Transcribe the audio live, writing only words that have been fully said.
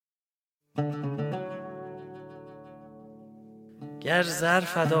گر زر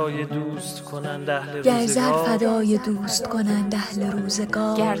فدای دوست کنند اهل گر زر روزگار، فدای دوست کنند اهل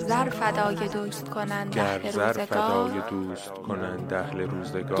روزگار، گر زر فدای دوست کنند اهل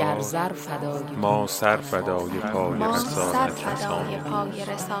روزگار، گر زر فدای ما سر فدای پای ما سر رسالت فدای رسان پای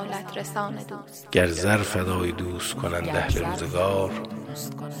رسالت رسان دوست، گر زر فدای دوست کنند گر اهل زر روزگار، فدای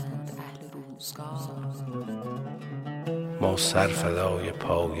دوست کنند اهل روزگار، ما سر فدای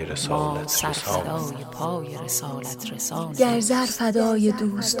پای ما رسالت سر رسان فدای پای رسالت رسان گر زر فدای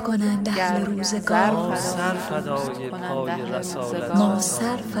دوست کنند اهل روزگار، ما سر فدای پای رسالت ما رسان. سر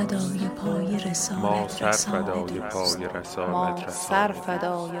فدای پای ما رسالت سر رسان فدای دوست. پای ما رسالت سر رسان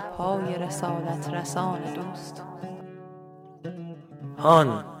فدای پای رسالت رسان دوست.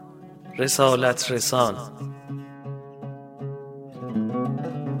 هان رسالت رسان.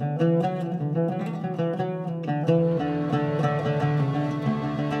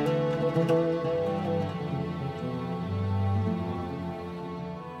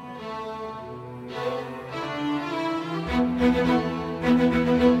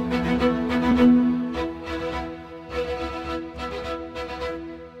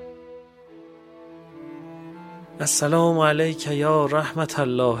 السلام علیک یا رحمت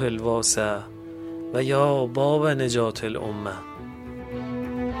الله الواسع و یا باب نجات الامه.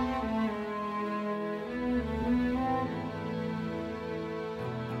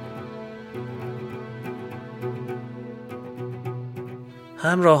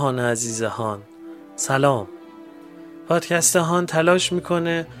 همراهان عزیز هان، سلام. پادکست هان تلاش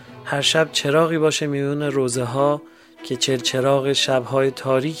میکنه هر شب چراغی باشه میون روزه ها که چراغ شبهای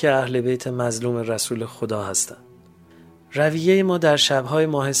تاریک اهل بیت مظلوم رسول خدا هستند. رویه ما در شبهای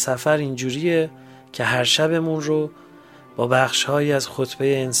ماه صفر اینجوریه که هر شبمون رو با بخشهایی از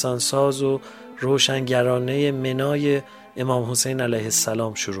خطبه انسانساز و روشنگرانه منای امام حسین علیه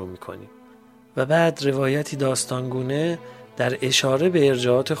السلام شروع میکنیم و بعد روایتی داستانگونه در اشاره به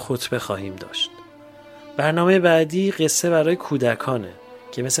ارجاعات خطبه خواهیم داشت. برنامه بعدی قصه برای کودکانه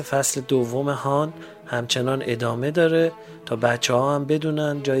که مثل فصل دوم هان همچنان ادامه داره تا بچه ها هم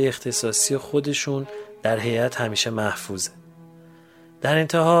بدونن جای اختصاصی خودشون در هیئت همیشه محفوظه. در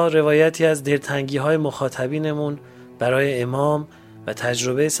انتها روایتی از دلتنگی های مخاطبینمون برای امام و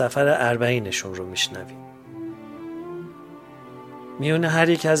تجربه سفر اربعینشون رو میشنویم. میونه هر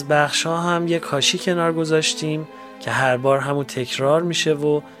یک از بخش‌ها هم یک کاشی کنار گذاشتیم که هر بار همون تکرار میشه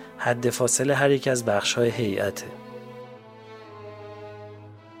و حد فاصله هر یک از بخش‌های هیئته.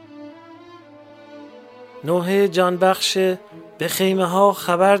 نوحه جانبخش به خیمه ها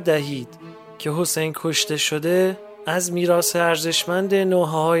خبر دهید که حسین کشته شده از میراث ارزشمند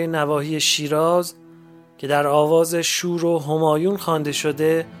نوحه های نواحی شیراز که در آواز شور و همایون خوانده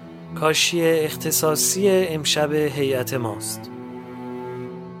شده کاشی اختصاصی امشب هیئت ماست.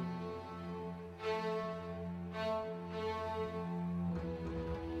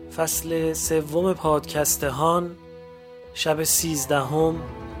 فصل سوم پادکست هان، شب 13،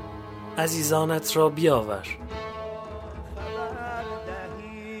 عزیزانت را بیاور.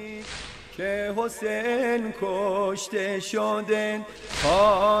 که حسین کشته شدن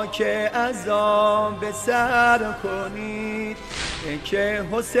خاک عذاب به سر کنید، که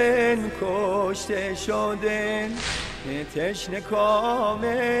حسین کشته شدن تشنه کام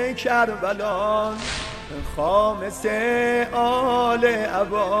کربلان، خامس آل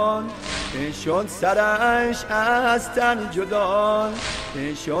ابان شد سرش از تن جدان،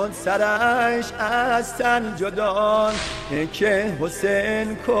 شد سرش از تن جدان، که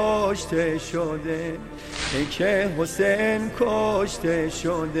حسین کشته شده، که حسین کشته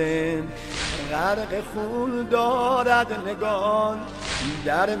شده. غرق خون دارد نگان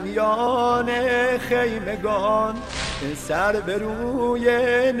در میان خیمگان، سر به روی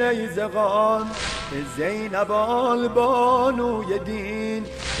نیزگان زینب بانوی دین،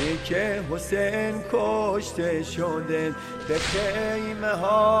 که حسین کشته شده. به خیمه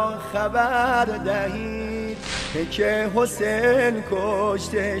ها خبر دهید که حسین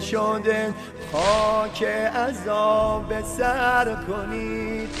کشته شده، خاک عذاب به سر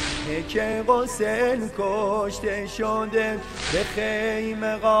کنید، که حسین کشته شده. به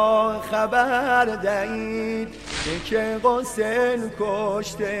خیمه ها خبر دهید که حسین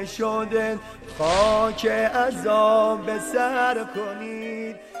کشته شده، خاک عذاب به سر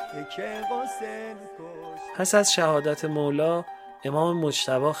کنید، که حسین کشته. پس از شهادت مولا امام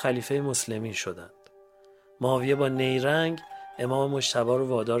مجتبی خلیفه مسلمین شدند. معاویه با نیرنگ امام مجتبی رو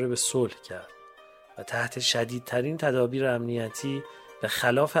وادار به صلح کرد و تحت شدیدترین تدابیر امنیتی به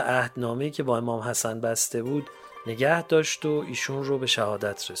خلاف عهدنامه‌ای که با امام حسن بسته بود نگه داشت و ایشون رو به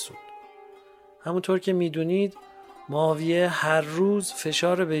شهادت رسوند. همونطور که میدونید معاویه هر روز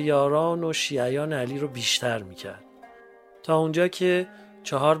فشار به یاران و شیعیان علی رو بیشتر میکرد تا اونجا که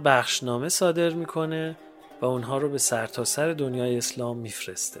 4 بخشنامه صادر میکنه و اونها رو به سرتاسر دنیای اسلام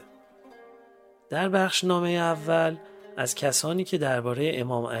میفرسته. در بخشنامه اول از کسانی که درباره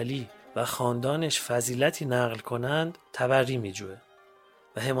امام علی و خاندانش فضیلتی نقل کنند تبری میجوه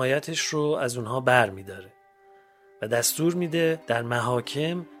و حمایتش رو از اونها بر میداره و دستور میده در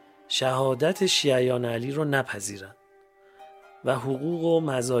محاکم شهادت شیعیان علی رو نپذیرن و حقوق و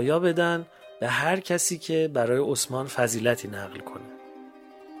مزایا بدن به هر کسی که برای عثمان فضیلتی نقل کنه.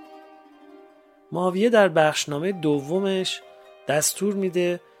 معاویه در بخشنامه دومش دستور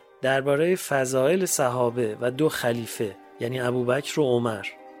میده درباره فضائل صحابه و 2 خلیفه یعنی ابوبکر و عمر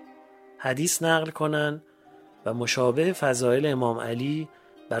حدیث نقل کنن و مشابه فضائل امام علی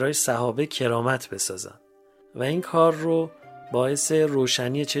برای صحابه کرامت بسازن و این کار رو باعث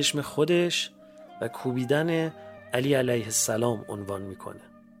روشنی چشم خودش و کوبیدن علی علیه السلام عنوان میکنه.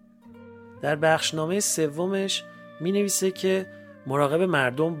 در بخشنامه سومش می نویسه که مراقب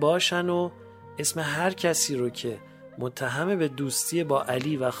مردم باشن و اسم هر کسی رو که متهم به دوستی با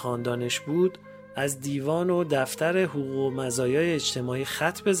علی و خاندانش بود از دیوان و دفتر حقوق و مزایای اجتماعی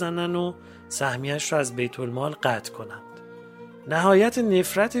خط بزنن و سهمیش رو از بیت المال قطع کنند. نهایت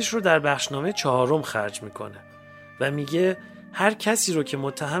نفرتش رو در بخشنامه 4 خرج میکنه و میگه هر کسی رو که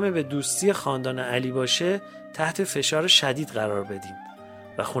متهم به دوستی خاندان علی باشه تحت فشار شدید قرار بدین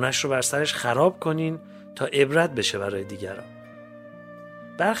و خونش رو بر سرش خراب کنین تا عبرت بشه برای دیگران.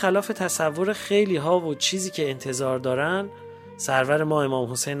 برخلاف تصور خیلی ها و چیزی که انتظار دارن، سرور ما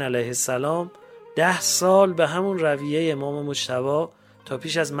امام حسین علیه السلام 10 سال به همون رویه امام مجتبی تا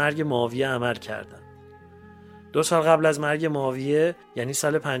پیش از مرگ معاویه عمل کردن. 2 سال قبل از مرگ معاویه یعنی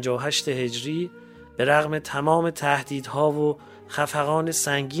سال 58 هجری به رغم تمام تهدیدها و خفقان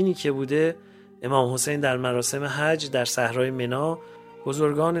سنگینی که بوده، امام حسین در مراسم حج در صحرای منی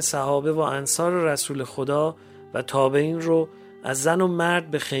بزرگان صحابه و انصار رسول خدا و تابعین رو از زن و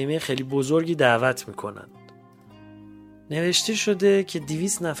مرد به خیمه خیلی بزرگی دعوت میکنند. نوشته شده که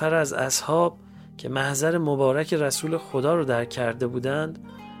 200 نفر از اصحاب که محضر مبارک رسول خدا رو درک کرده بودند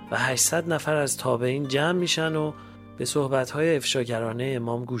و 800 نفر از تابعین جمع میشن و به صحبت‌های افشاگرانه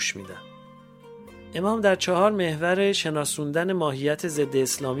امام گوش میدن. امام در 4 محور شناسوندن ماهیت ضد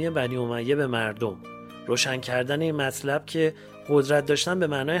اسلامی بنی امیه به مردم، روشن کردن این مطلب که قدرت داشتن به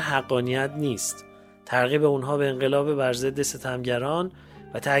معنای حقانیت نیست، ترغیب اونها به انقلاب بر ضد ستمگران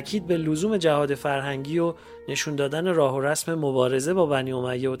و تأکید به لزوم جهاد فرهنگی و نشون دادن راه و رسم مبارزه با بنی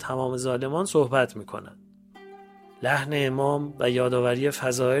امیه و تمام ظالمان صحبت میکنن. لحن امام و یادآوری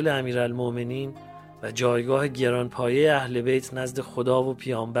فضائل امیرالمومنین و جایگاه گرانپایه اهل بیت نزد خدا و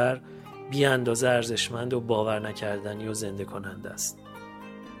پیامبر بی اندازه ارزشمند و باور نکردنی و زنده کننده است.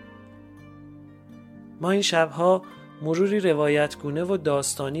 ما این شبها مروری روایتگونه و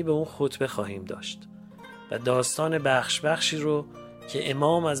داستانی به اون خطبه خواهیم داشت و داستان بخشی رو که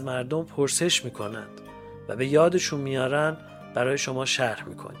امام از مردم پرسش میکنند و به یادشون میارن برای شما شرح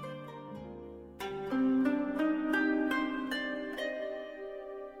میکنیم.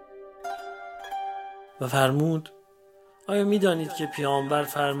 و فرمود: آیا میدانید که پیامبر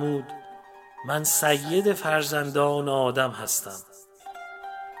فرمود من سید فرزندان آدم هستم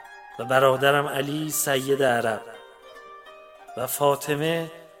و برادرم علی سید عرب و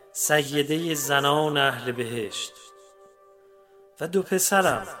فاطمه سیده زنان اهل بهشت و 2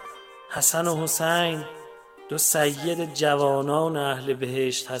 پسرم حسن و حسین 2 سید جوانان اهل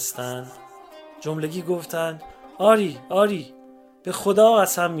بهشت هستند؟ جملگی گفتند آری به خدا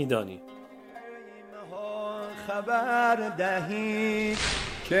قسم می‌دانیم. خبر دهید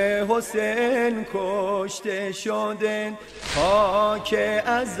که حسین کشته شدن، خاک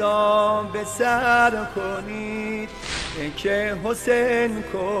عذاب به سر کنید که حسین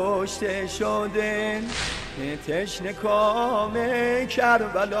کشته شدن. تشنه کام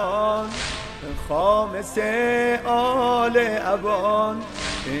کربلان خامس آل ابان،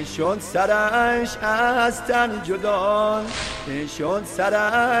 شد سرش از تن جدان، شد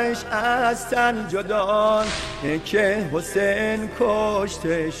سرش از تن جدان که حسین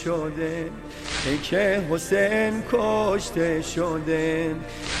کشته شده، که حسین کشته شده.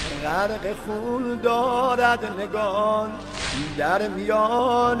 غرق خون دارد نگان در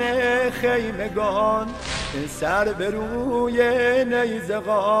میان خیمگان، سر به روی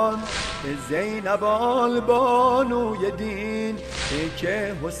نیزگان زینب بانوی دین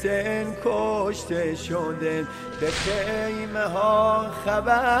که حسین کشته شده. به خیمه ها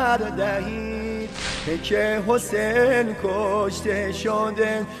خبر دهید که حسین کشته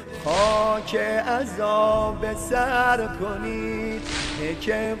شده، خاک عذاب به سر کنید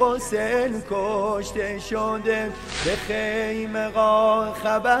که حسین کشته شده به خیمگاه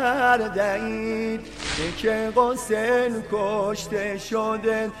خبر دهید که حسین کشته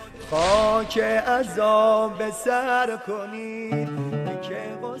شده خاک عذاب سر کنید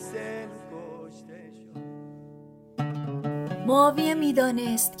که حسین کشته شده. معاویه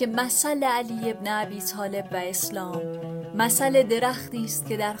می‌دانست که مثل علی ابن ابی طالب و اسلام مثل درختی است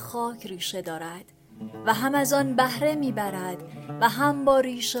که در خاک ریشه دارد و هم از آن بهره میبرد و هم با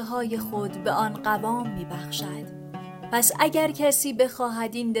ریشه های خود به آن قوام میبخشد. پس اگر کسی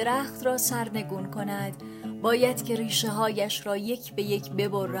بخواهد این درخت را سرنگون کند باید که ریشه هایش را یک به یک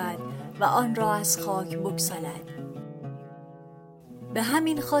ببرد و آن را از خاک بگسلد. به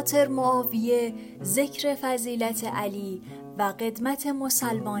همین خاطر معاویه ذکر فضیلت علی و قدمت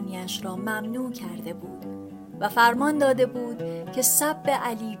مسلمانیش را ممنوع کرده بود و فرمان داده بود که سب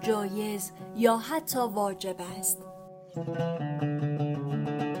علی جایز یا حتی واجب است.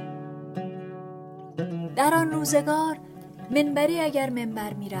 در آن روزگار منبری اگر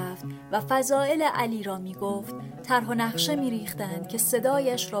منبر می رفت و فضائل علی را می گفت طرح و نقشه می ریختند که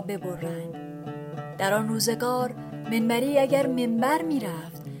صدایش را ببرند. در آن روزگار منبری اگر منبر می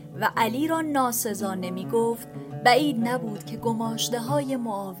رفت و علی را ناسزا نمی گفت بعید نبود که گماشته های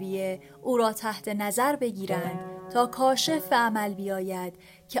معاویه او را تحت نظر بگیرند تا کاشف عمل بیاید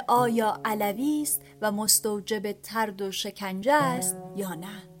که آیا علوی است و مستوجب طرد و شکنجه است یا نه.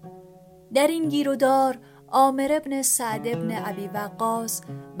 در این گیر و دار عامر ابن سعد ابن ابی وقاص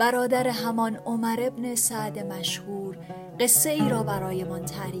برادر همان عمر ابن سعد مشهور قصه ای را برایمان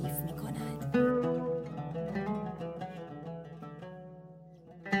تعریف می کند.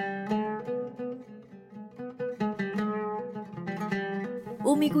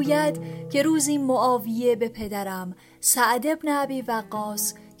 او میگوید که روزی معاویه به پدرم سعد ابن ابی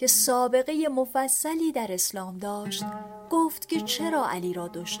وقاص که سابقه مفصلی در اسلام داشت گفت که چرا علی را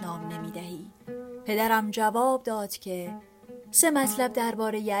دشنام نمیدهی؟ پدرم جواب داد که 3 مطلب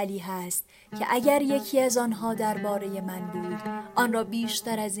درباره علی هست که اگر یکی از آنها درباره من بود آن را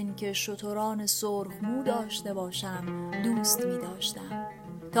بیشتر از این که شتران سرخ مو داشته باشم دوست می داشتم.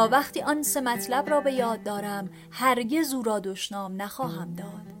 تا وقتی آن 3 مطلب را به یاد دارم هرگز او را دشنام نخواهم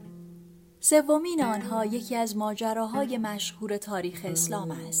داد. 3مین آنها یکی از ماجراهای مشهور تاریخ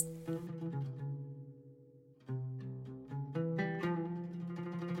اسلام است.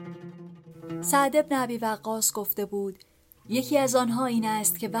 سعد ابن ابی وقاص گفته بود یکی از آنها این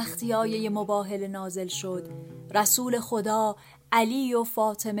است که وقتی آیه مباهله نازل شد رسول خدا علی و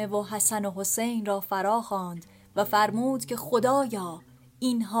فاطمه و حسن و حسین را فرا خواند و فرمود که خدایا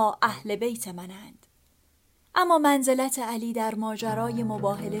اینها اهل بیت منند. اما منزلت علی در ماجرای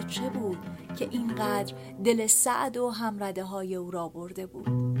مباهله چه بود که اینقدر دل سعد و همرده های او را برده بود؟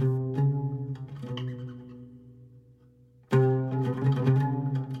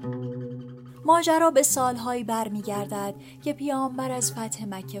 ماجرا به سالهایی برمیگردد که پیامبر از فتح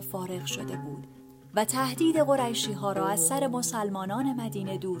مکه فارغ شده بود و تهدید قریشی ها را از سر مسلمانان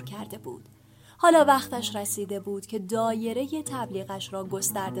مدینه دور کرده بود. حالا وقتش رسیده بود که دایره تبلیغش را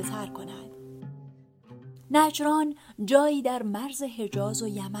گسترده تر کند. نجران جایی در مرز حجاز و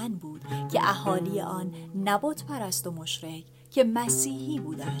یمن بود که اهالی آن نه بت پرست و مشرک که مسیحی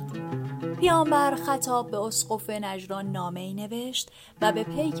بودند. پیامبر خطاب به اسقف نجران نامه‌ای نوشت و به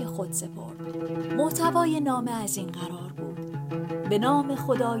پیک خود سپرد. محتوای نامه از این قرار بود: به نام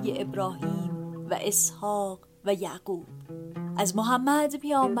خدای ابراهیم و اسحاق و یعقوب، از محمد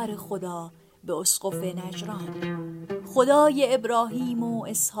پیامبر خدا به اسقف نجران. خدای ابراهیم و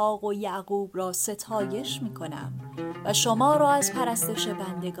اسحاق و یعقوب را ستایش می کنم و شما را از پرستش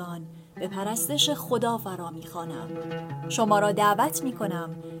بندگان به پرستش خدا فرا می خوانم. شما را دعوت می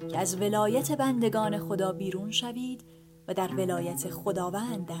کنم که از ولایت بندگان خدا بیرون شوید و در ولایت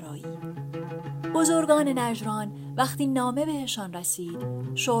خداوند درآیید. بزرگان نجران وقتی نامه بهشان رسید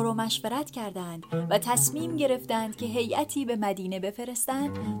شور و مشورت کردند و تصمیم گرفتند که هیئتی به مدینه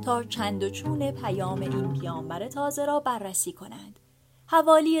بفرستند تا چند و چون پیام این پیامبر تازه را بررسی کنند.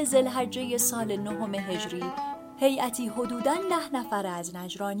 حوالی ذوالحجه سال 9 هجری هیئتی حدوداً 10 نفر از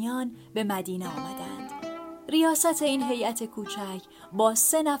نجرانیان به مدینه آمدند. ریاست این هیئت کوچک با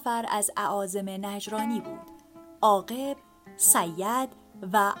 3 نفر از اعاظم نجرانی بود: عاقب، سید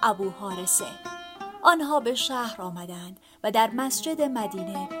و ابو حارثه. آنها به شهر آمدند و در مسجد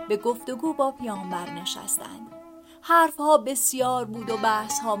مدینه به گفتگو با پیامبر نشستند. حرفها بسیار بود و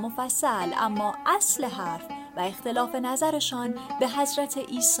بحثها مفصل، اما اصل حرف و اختلاف نظرشان به حضرت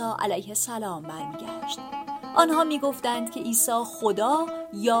عیسی علیه السلام برمیگشت. آنها میگفتند که عیسی خدا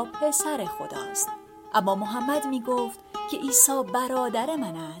یا پسر خداست، اما محمد میگفت که عیسی برادر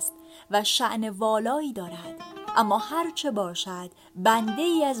من است و شأن والایی دارد اما هر چه باشد بنده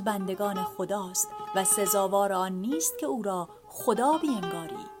ای از بندگان خداست و سزاوار آن نیست که او را خدا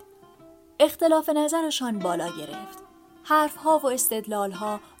بینگارید. اختلاف نظرشان بالا گرفت. حرفها و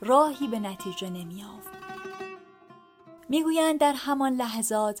استدلالها راهی به نتیجه نمی‌یافت. میگویند در همان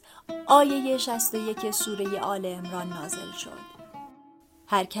لحظات آیه 61 سوره آل عمران نازل شد.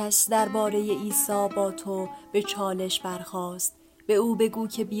 هر کس درباره عیسی با تو به چالش برخاست، به او بگو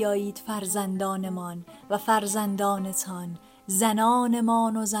که بیایید فرزندانمان و فرزندانتان،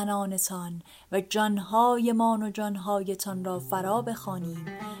 زنانمان و زنانتان و جانهایمان و جانهایتان را فرا بخوانیم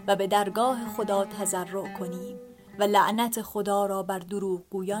و به درگاه خدا تضرع کنیم و لعنت خدا را بر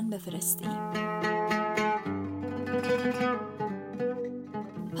دروغگویان بفرستیم.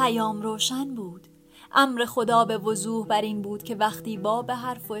 پیام روشن بود. امر خدا به وضوح بر این بود که وقتی باب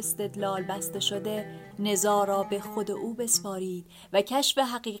حرف و استدلال بسته شده، نزاع را به خود او بسپارید و کشف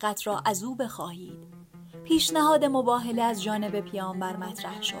حقیقت را از او بخواهید. پیشنهاد مباهله از جانب پیامبر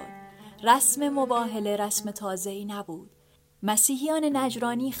مطرح شد. رسم مباهله رسم تازه‌ای نبود. مسیحیان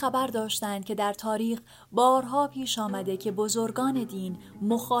نجرانی خبر داشتند که در تاریخ بارها پیش آمده که بزرگان دین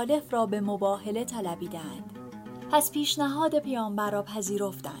مخالف را به مباهله طلبیدند. پس پیشنهاد پیامبر را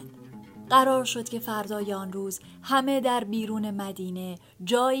پذیرفتند. قرار شد که فردای آن روز همه در بیرون مدینه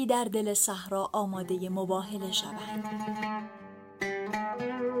جایی در دل صحرا آماده مباهله شوند.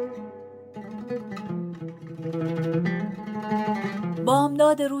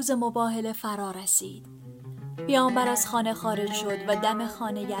 بامداد روز مباهله فرا رسید. پیامبر از خانه خارج شد و دم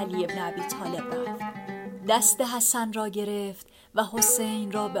خانه علی بن ابی طالب رفت. دست حسن را گرفت و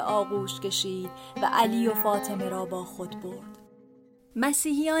حسین را به آغوش کشید و علی و فاطمه را با خود برد.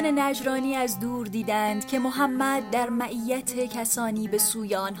 مسیحیان نجرانی از دور دیدند که محمد در معیت کسانی به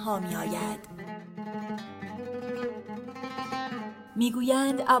سوی آنها می آید.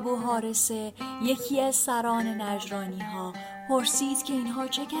 میگویند ابو حارثه یکی از سران نجرانی ها پرسید که اینها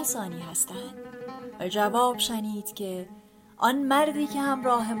چه کسانی هستند و جواب شنید که آن مردی که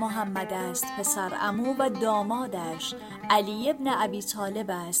همراه محمد است پسر عمو و دامادش علی ابن ابی طالب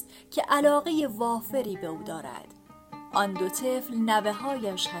است که علاقه وافری به او دارد. آن دو طفل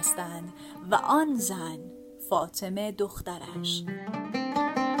نوه‌هایش هستند و آن زن فاطمه دخترش.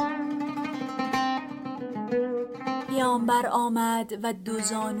 پیامبر آمد و دو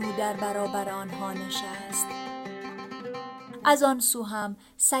زانو در برابر آنها نشست. از آن سو هم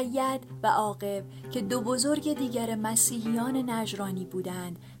سید و عاقب که دو بزرگ دیگر مسیحیان نجرانی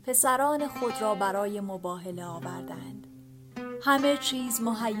بودند پسران خود را برای مباهله آوردند. همه چیز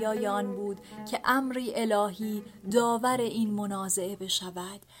مهیای آن بود که امری الهی داور این منازعه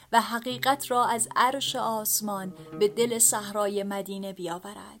بشود و حقیقت را از عرش آسمان به دل صحرای مدینه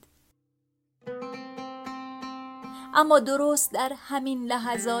بیاورد. اما درست در همین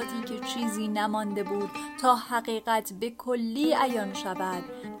لحظاتی که چیزی نمانده بود تا حقیقت به کلی عیان شود،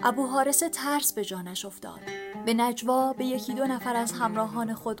 ابو حارثه ترس به جانش افتاد. به نجوا به یکی دو نفر از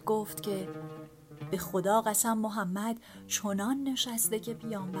همراهان خود گفت که به خدا قسم محمد چنان نشسته که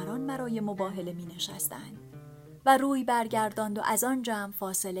پیامبران برای مباهله می نشستند. و روی برگرداند و از آن جمع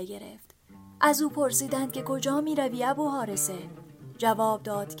فاصله گرفت. از او پرسیدند که کجا می روی ابو حارثه؟ جواب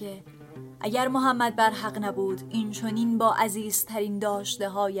داد که اگر محمد بر حق نبود این چنین با عزیزترین داشته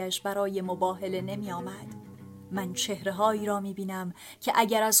هایش برای مباهله نمی آمد. من چهره هایی را می بینم که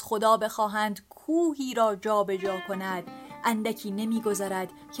اگر از خدا بخواهند کوهی را جا به جا کند اندکی نمی گذرد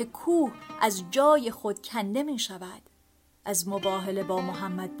که کوه از جای خود کنده می شود. از مباهله با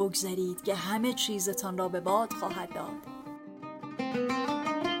محمد بگذرید که همه چیزتان را به باد خواهد داد.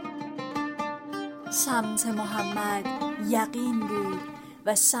 سمت محمد یقین بود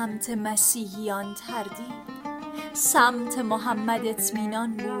و سمت مسیحیان تردید. سمت محمد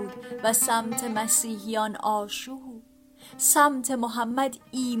اطمینان بود و سمت مسیحیان آشوب. سمت محمد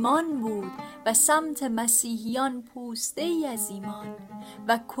ایمان بود و سمت مسیحیان پوسته ای از ایمان.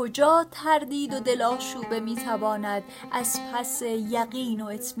 و کجا تردید و دل آشوبه میتواند از پس یقین و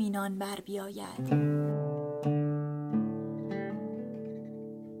اطمینان بر بیاید؟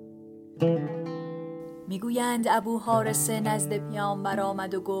 میگویند ابو حارثه نزد پیامبر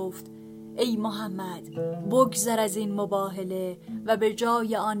آمد و گفت ای محمد بگذر از این مباهله و به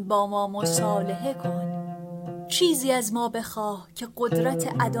جای آن با ما مصالحه کن. چیزی از ما بخواه که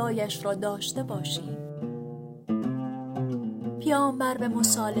قدرت ادایش را داشته باشیم. پیامبر به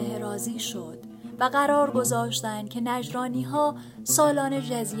مصالحه راضی شد و قرار گذاشتند که نجرانی ها سالانه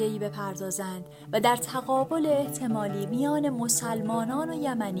جزیه‌ای بپردازند و در تقابل احتمالی میان مسلمانان و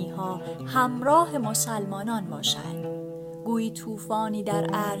یمنی ها همراه مسلمانان باشند. گویی طوفانی در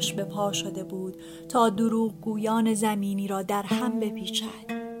عرش به پا شده بود تا دروغگویان زمینی را در هم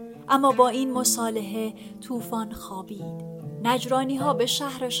بپیچد. اما با این مصالحه طوفان خوابید. نجرانی ها به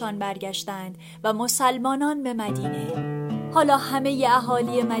شهرشان برگشتند و مسلمانان به مدینه. حالا همه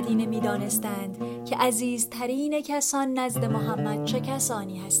اهالی مدینه می دانستند که عزیزترین کسان نزد محمد چه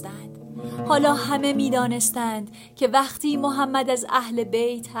کسانی هستند. حالا همه می دانستند که وقتی محمد از اهل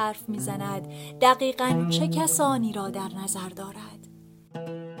بیت حرف می زند دقیقاً چه کسانی را در نظر دارد.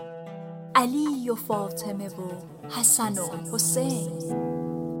 علی و فاطمه و حسن و حسین.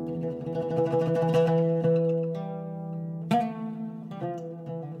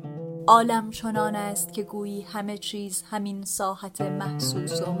 عالم چنان است که گویی همه چیز همین ساحت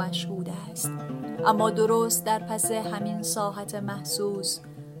محسوس و مشهود است، اما درست در پس همین ساحت محسوس،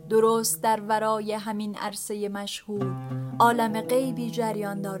 درست در ورای همین عرصه مشهود، عالم غیبی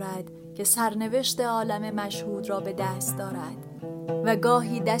جریان دارد که سرنوشت عالم مشهود را به دست دارد و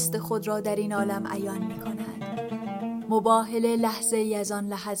گاهی دست خود را در این عالم عیان می کند. مباهله لحظه ای از آن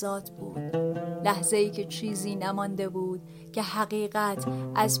لحظات بود، لحظه ای که چیزی نمانده بود که حقیقت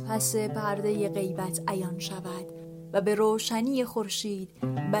از پس پرده غیبت عیان شود و به روشنی خورشید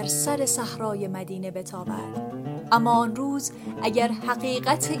بر سر صحرای مدینه بتابد. اما آن روز اگر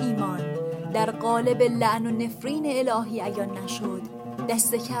حقیقت ایمان در قالب لعن و نفرین الهی عیان نشد،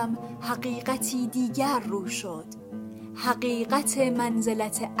 دست کم حقیقتی دیگر رو شد، حقیقت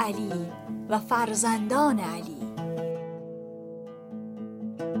منزلت علی و فرزندان علی.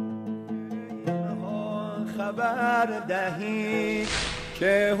 خبر دهید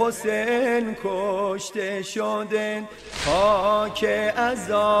که حسین کشته شدن، خاک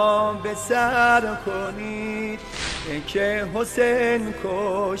عذاب سر کنید که حسین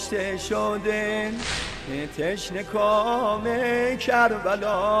کشته شدن. تشنه کام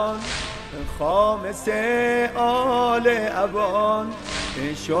کربلان، خامس آل ابان،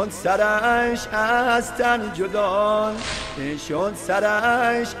 شد سرش از تن جدان، شد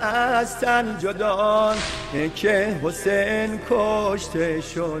سرش از تن جدان که حسین کشته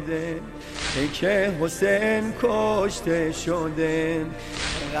شده، که حسین کشته شده.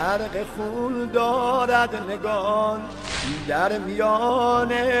 غرق خون دارد نگان در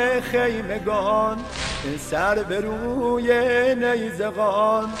میان خیمگان، سر به روی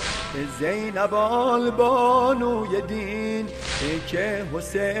نیزگان زینب آلبانوی دین که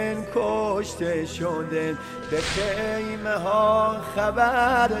حسین کشته شده. به خیمه ها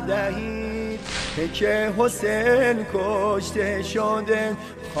خبر دهید که حسین کشته شده،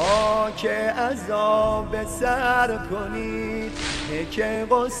 خاک عذاب سر کنید که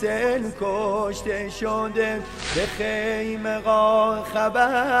حسین کشته شده. به خیمه ها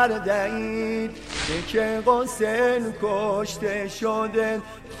خبر دهید که حسین کشته شده،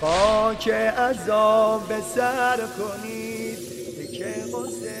 خاک عذاب سر کنید که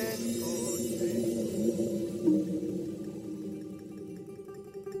حسین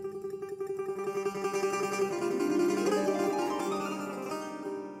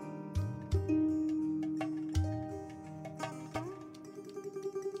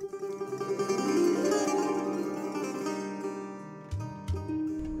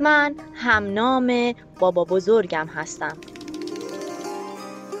من همنام بابا بزرگم هستم،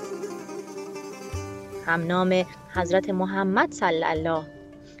 همنام حضرت محمد صلی الله.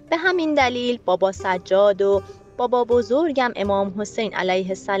 به همین دلیل بابا سجاد و بابا بزرگم امام حسین علیه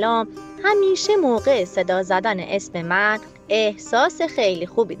السلام همیشه موقع صدا زدن اسم من احساس خیلی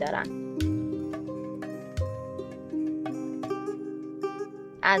خوبی دارن.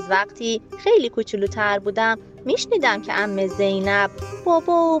 از وقتی خیلی کوچولوتر بودم میشنیدم که عمه زینب،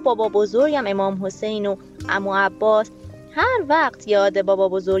 بابا و بابا بزرگم امام حسین و عمو عباس هر وقت یاد بابا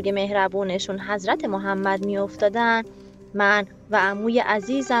بزرگ مهربونشون حضرت محمد میافتادن، من و عموی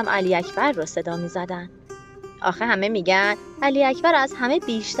عزیزم علی اکبر رو صدا میزدن. آخه همه میگن علی اکبر از همه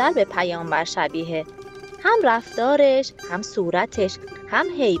بیشتر به پیامبر شبیه، هم رفتارش، هم صورتش، هم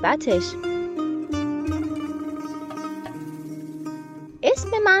هیبتش. اسم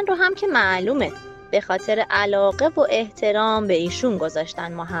من رو هم که معلومه، به خاطر علاقه و احترام به ایشون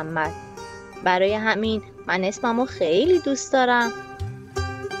گذاشتن محمد. برای همین من اسممو خیلی دوست دارم.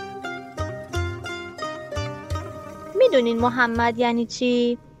 میدونین محمد یعنی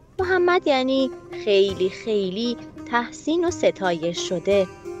چی؟ محمد یعنی خیلی خیلی تحسین و ستایش شده،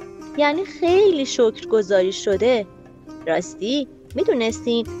 یعنی خیلی شکرگزاری شده. راستی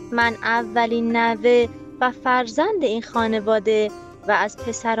میدونستین من اولین نوه و فرزند این خانواده و از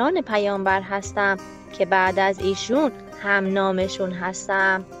پسران پیامبر هستم که بعد از ایشون هم نامشون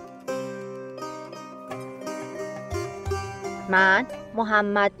هستم. من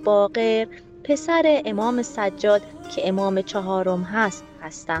محمد باقر، پسر امام سجاد که امام چهارم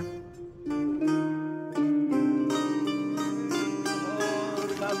هستم.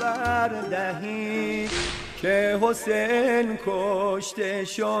 خبر دهید که حسین کشته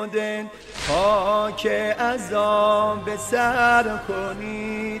شدن، خاک عذاب سر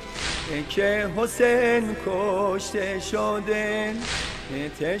کنید که حسین کشته شدن.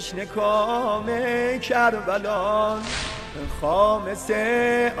 تشنه کام کربلان، خامس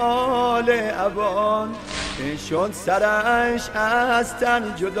آل ابان، شد سرش از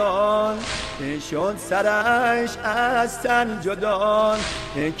تن جدان، شد سرش از تن جدان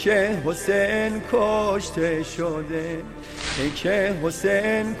که حسین کشته شده، که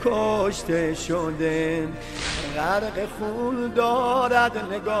حسین کشته شده. غرق خون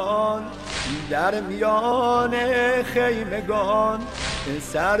دارد نگان در میان خیمگان،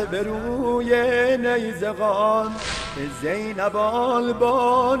 سر به روی نیزگان زینب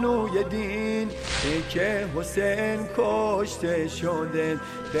بانوی دین که حسین کشته شده.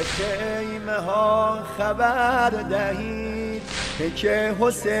 به خیمه ها خبر دهید که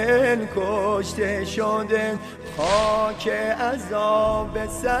حسین کشته شده، خاک عذاب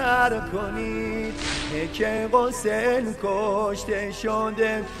سر کنید که حسین کشته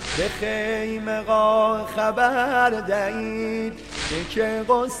شده. به خیمه ها خبر دهید که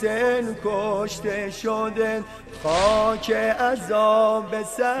حسین کشته شده، خاک عذاب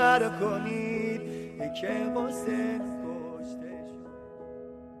سر کنید که حسین کشته شده.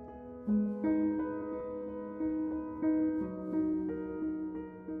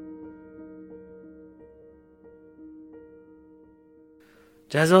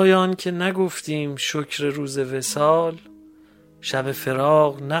 جزای آن که نگفتیم شکر روز وصال، شب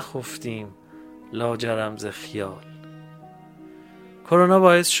فراق نخفتیم لاجرم ز خیال. کرونا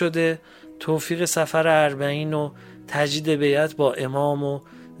باعث شده توفیق سفر 40 و تجدید بیعت با امام و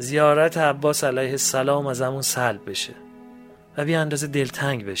زیارت عباس علیه السلام از همون سلب بشه و بی اندازه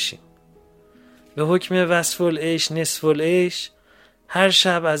دلتنگ بشیم. به حکم وصف العیش نصف العیش، هر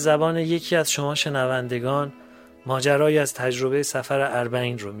شب از زبان یکی از شما شنوندگان ماجرایی از تجربه سفر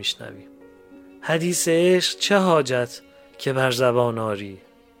 40 رو میشنویم. حدیث عشق چه حاجت که بر زبان آری،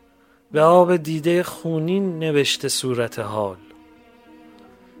 به آب دیده خونین نوشته صورت حال.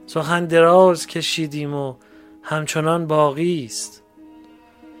 سخن دراز کشیدیم و همچنان باقی است،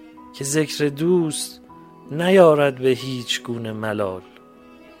 که ذکر دوست نیارد به هیچ گونه ملال.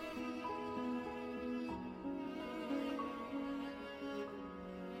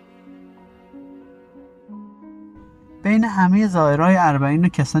 بین همه زائرای 40 و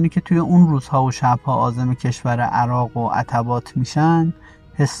کسانی که توی اون روزها و شبها عازم کشور عراق و عتبات میشن،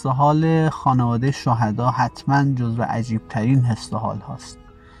 حس و حال خانواده شهدا حتما جزو عجیبترین حس و حال هاست.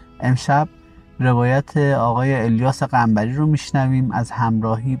 امشب روایت آقای الیاس قنبری رو میشنویم از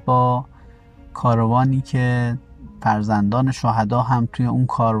همراهی با کاروانی که فرزندان شهدا هم توی اون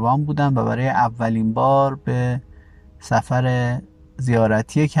کاروان بودن و برای اولین بار به سفر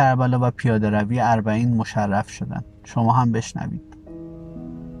زیارتی کربلا و پیاده روی 40 مشرف شدن. شما هم بشنوید.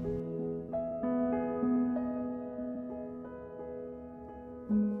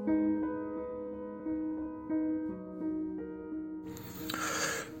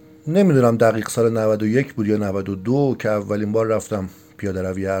 نمیدونم دقیق سال 91 بود یا 92 که اولین بار رفتم پیاده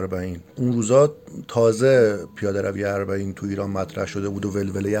روی 40. اون روزا تازه پیاده روی 40 تو ایران مطرح شده بود و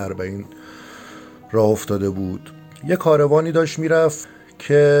ولوله 40 راه افتاده بود. یه کاروانی داشت میرفت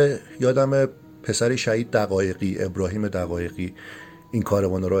که یادم پسری شهید دقایقی، ابراهیم دقایقی، این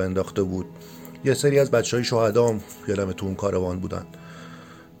کاروان رو انداخته بود. یه سری از بچهای شهدا هم یادم تو اون کاروان بودن.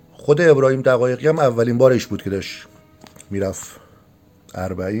 خود ابراهیم دقایقی هم اولین بارش بود که داشت میرفت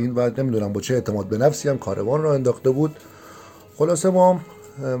 40 و نمیدونم با چه اعتماد به نفسی هم کاروان رو انداخته بود. خلاصه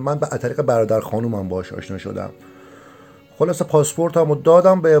من به طریق برادر خانومم باهاش آشنا شدم. خلاصه پاسپورتمو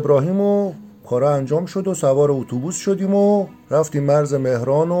دادم به ابراهیم و کارا انجام شد و سوار اتوبوس شدیم و رفتیم مرز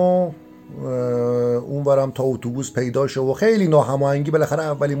مهران و اونورم تا اتوبوس پیدا شد و خیلی ناهماهنگی، بالاخره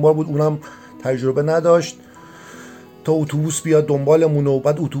اولین بار بود، اونم تجربه نداشت، تا اتوبوس بیاد دنبالمون و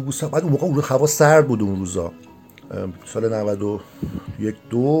بعد اون موقع هوا سرد بود. اون روزا سال 91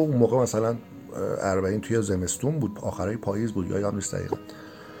 2 اون موقع مثلا 40 توی زمستون بود، آخرای پاییز بود، یادم نیست دقیقاً.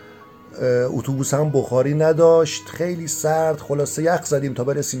 اتوبوس هم بخاری نداشت، خیلی سرد. خلاصه یخ زدیم تا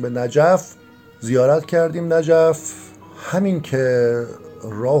برسیم به نجف. زیارت کردیم نجف. همین که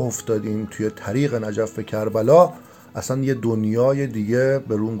راه افتادیم توی طریق نجف به کربلا، اصلا یه دنیای دیگه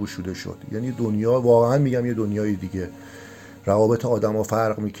به روم گشوده شد. یعنی دنیا، واقعا میگم یه دنیای دیگه. روابط آدم‌ها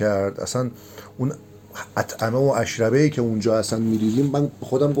فرق میکرد. اصلا اون اطعمه و اشربه‌ای که اونجا اصلا می‌ریدیم، من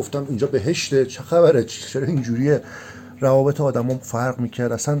خودم گفتم اینجا بهشته، چه خبره، چرا اینجوریه؟ روابط آدم‌ها فرق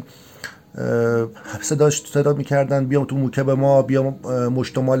میکرد. اصلا صدا میکردن بیام تو موکب ما، بیام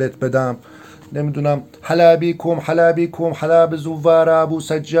مشت مالت بدم، نمیدونم حلبیکم حلبیکم حلب زوار ابو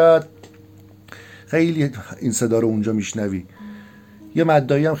سجاد، خیلی این صدا رو اونجا میشنوی. یه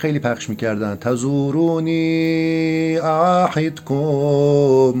مدایی هم خیلی پخش میکردن، تزورونی احیدکم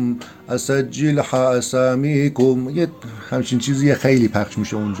اسجل اسامیکم، یه همچین چیزی خیلی پخش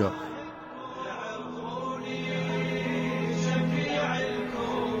میشه اونجا.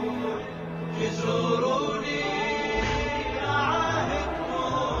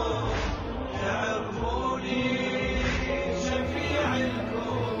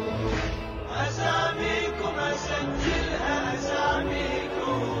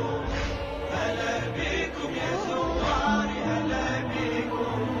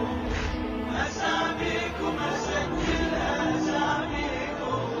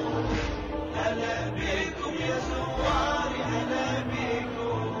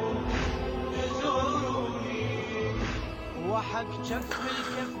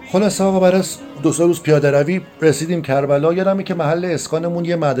 خلاص آقا بعد از 2 روز پیاده روی رسیدیم کربلا. یادمه که محل اسکانمون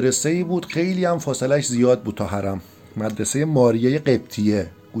یه مدرسه‌ای بود، خیلی هم فاصلش زیاد بود تا حرم، مدرسه ماریه قبطیه،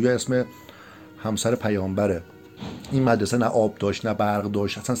 گویا اسم همسر پیامبره. این مدرسه نه آب داشت نه برق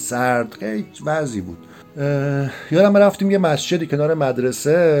داشت، اصلا سرد، خیلی وضعی بود. یادم رفتیم یه مسجدی کنار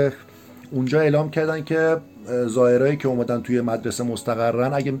مدرسه، اونجا اعلام کردن که زائرایی که اومدن توی مدرسه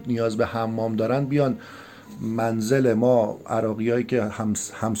مستقرن اگه نیاز به حمام دارن بیان منزل ما عراقیایی که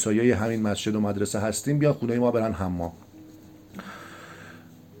همسایه همین مسجد و مدرسه هستیم بیان خونه ما برن حمام.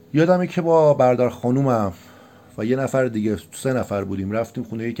 یادمه که با برادر خانومم و یه نفر دیگه 3 نفر بودیم، رفتیم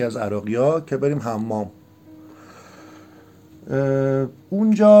خونه یکی از عراقی‌ها که بریم حمام.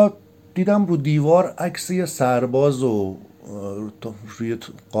 اونجا دیدم رو دیوار عکس یه سرباز و روی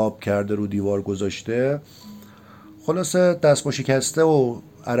قاب کرده رو دیوار گذاشته. خلاصه دست با شکسته و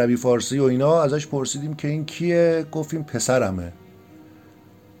عربی فارسی و اینا ازش پرسیدیم که این کیه؟ گفتیم پسرمه،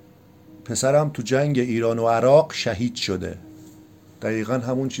 پسرم تو جنگ ایران و عراق شهید شده. دقیقا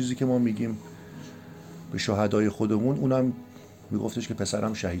همون چیزی که ما میگیم به شهدای خودمون، اونم میگفتش که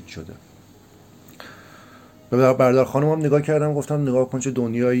پسرم شهید شده. به برادر خانومم نگاه کردم، گفتم نگاه کن چه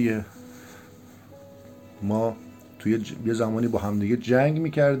دنیاییه، ما توی یه زمانی با همدیگه جنگ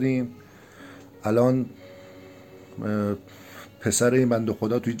میکردیم، الان پسر این بنده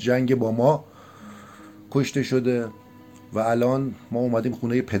خدا توی جنگ با ما کشته شده و الان ما اومدیم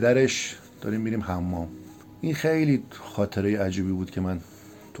خونه پدرش داریم میریم حمام. این خیلی خاطره عجیبی بود که من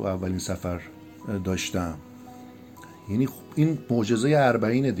تو اولین سفر داشتم. یعنی این معجزه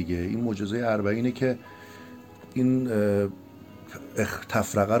اربعینه دیگه، این معجزه اربعینه که این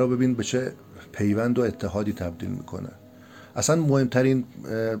تفرقه رو ببین به چه پیوند و اتحادی تبدیل میکنه. اصلا مهمترین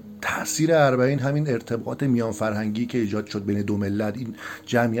تأثیر اربعین همین ارتباط میان فرهنگی که ایجاد شد بین 2 ملت، این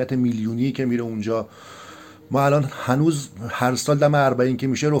جمعیت میلیونی که میره اونجا. ما الان هنوز هر سال دم اربعین که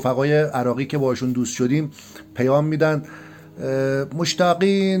میشه رفقای عراقی که باشون دوست شدیم پیام میدن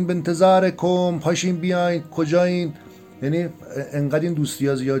مشتاقین به انتظارکم، پاشین بیاین، کجایین. یعنی انقدر این دوستی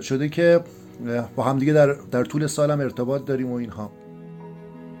ها زیاد شده که با هم دیگه در طول سال هم ارتباط داریم و اینها.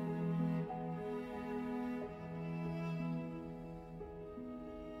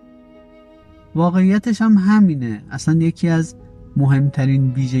 واقعیتش هم همینه. اصلا یکی از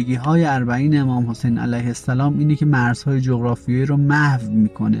مهمترین ویژگی های اربعین امام حسین علیه السلام اینه که مرزهای جغرافیایی رو محو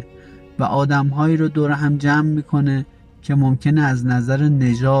میکنه و آدمهایی رو دور هم جمع میکنه که ممکنه از نظر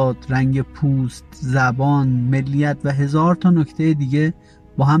نژاد، رنگ پوست، زبان، ملیت و 1000 تا نکته دیگه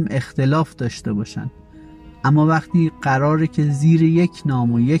با هم اختلاف داشته باشن، اما وقتی قراره که زیر یک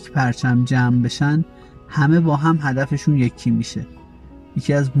نام و یک پرچم جمع بشن همه با هم هدفشون یکی میشه.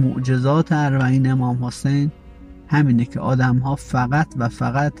 یکی از معجزات اربعین امام حسین همینه که آدم‌ها فقط و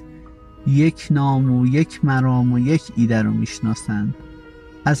فقط یک نام و یک مرام و یک ایده رو میشناسند.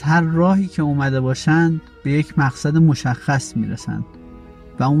 از هر راهی که اومده باشند به یک مقصد مشخص میرسند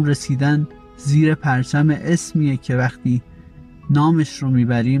و اون رسیدن زیر پرچم اسمیه که وقتی نامش رو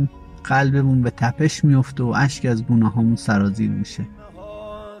میبریم قلبمون به تپش میفته و اشک از گونه‌هامون سرازیر میشه.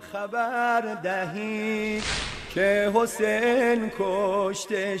 خبر دهید که حسین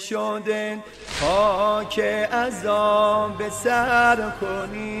کشته شدن، خاک عذاب به سر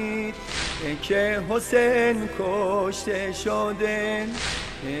کنید که حسین کشته شدن.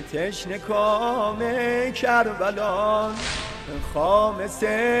 تشنه کام کربلان، خامس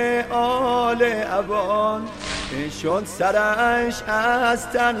آل ابان، شد سرش از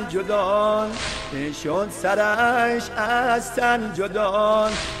تن جدان، شد سرش از تن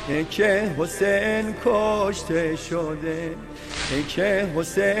جدان که حسین کشته شده، که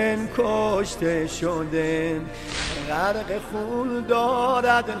حسین کشته شده. غرق خون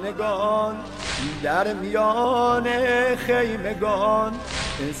دارد نگان در میان خیمگان،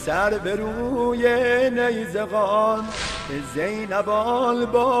 سر به روی نیزگان زینب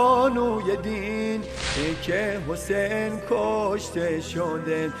بانوی دین که حسین کشته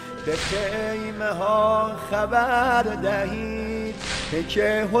شده به خیمه ها خبر دهید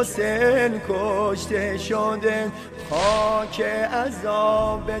که حسین کشته شده خاک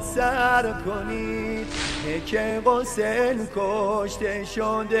عذاب سر کنید که حسین کشته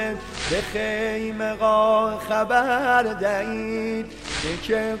شده به خیمه ها خبر دهید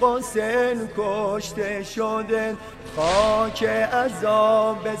که حسین کشته شده خاک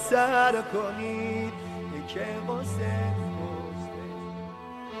عذاب سر کنید که حسین کشته.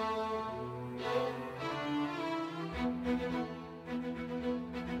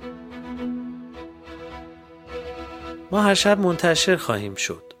 ما هر شب منتشر خواهیم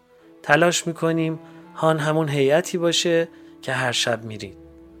شد. تلاش میکنیم هان همون هیئتی باشه که هر شب میرید.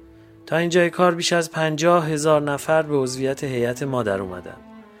 تا اینجای کار بیش از 50,000 نفر به عضویت هیئت ما در اومدن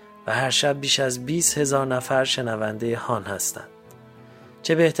و هر شب بیش از 20,000 نفر شنونده هان هستند.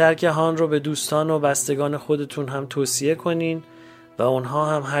 چه بهتر که هان رو به دوستان و بستگان خودتون هم توصیه کنین و اونها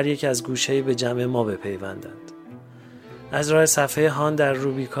هم هر یک از گوشه‌ای به جمع ما بپیوندند. از راه صفحه هان در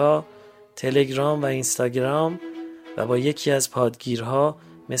روبیکا، تلگرام و اینستاگرام و با یکی از پادگیرها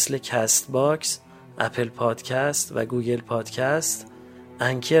مثل کست باکس، اپل پادکست و گوگل پادکست،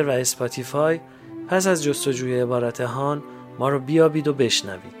 انکر و اسپاتیفای پس از جستجوی عبارت هان ما رو بیابید و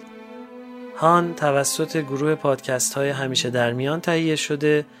بشنوید. هان توسط گروه پادکست های همیشه در میان تهیه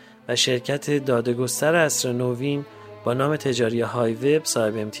شده و شرکت داده‌گستر عصر نوین با نام تجاری های وب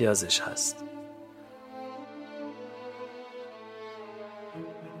صاحب امتیازش هست.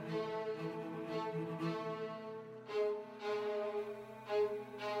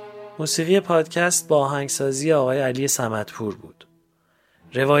 موسیقی پادکست با آهنگسازی آقای علی صمدپور بود.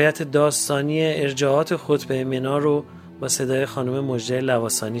 روایت داستانی ارجاعات خطبه منا رو با صدای خانم مژده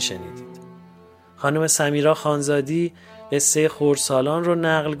لواسانی شنیدید. خانم سمیرا خانزادی قصه خردسالان رو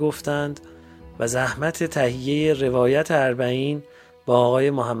نقل گفتند و زحمت تهیه روایت 40 با آقای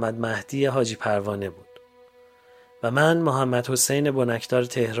محمد مهدی حاجی پروانه بود. و من محمد حسین بنکدار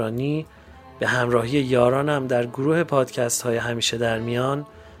تهرانی به همراهی یارانم در گروه پادکست های همیشه در میان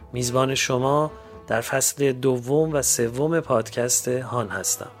میزبان شما در فصل 2 و 3 پادکست هان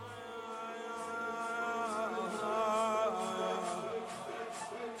هستم.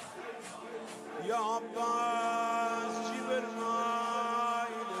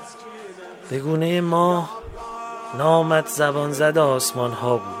 به گونه ماه نامت زبان زد آسمان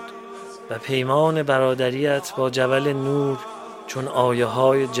ها بود و پیمان برادریت با جبل نور چون آیه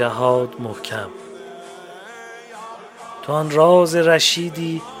های جهاد محکم. تو آن راز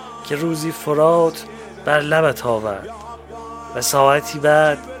رشیدی که روزی فرات بر لبت آورد و ساعتی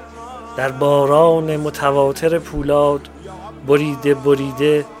بعد در باران متواتر پولاد بریده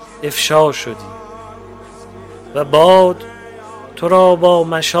بریده افشا شدی و باد تو را با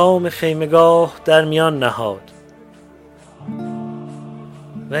مشام خیمگاه در میان نهاد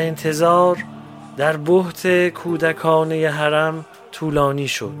و انتظار در بهت کودکانه حرم طولانی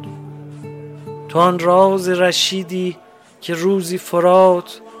شد. تو آن راز رشیدی که روزی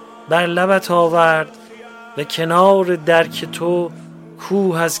فرات بر لبت آورد و کنار درک تو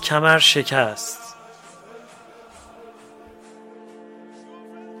کوه از کمر شکست.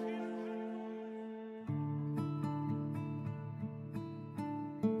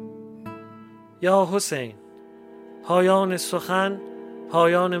 یا حسین، پایان سخن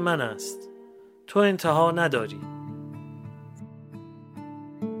پایان من است، تو انتها نداری.